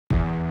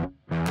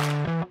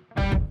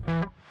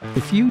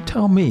If you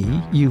tell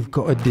me you've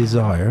got a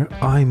desire,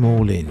 I'm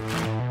all in.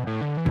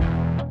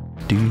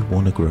 Do you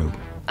want to grow?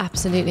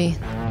 Absolutely.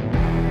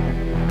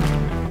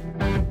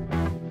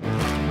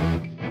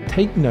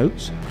 Take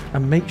notes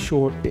and make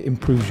sure it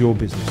improves your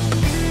business.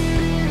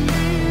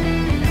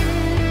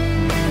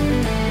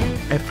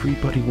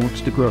 Everybody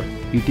wants to grow.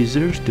 You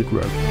deserve to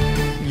grow.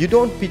 You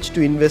don't pitch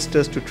to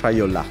investors to try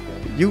your luck.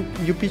 You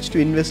pitch to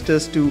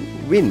investors to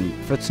win.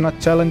 If it's not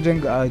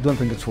challenging, I don't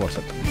think it's worth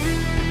it.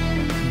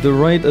 The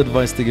right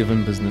advice to give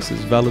in business is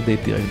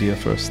validate the idea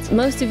first.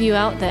 Most of you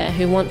out there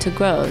who want to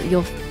grow,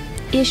 your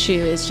issue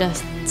is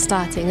just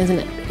starting, isn't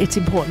it? It's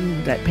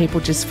important that people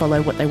just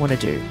follow what they want to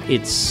do.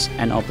 It's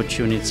an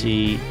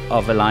opportunity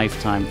of a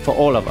lifetime for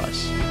all of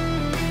us.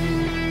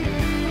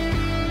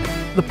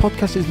 The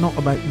podcast is not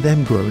about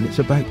them growing, it's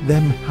about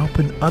them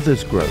helping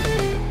others grow.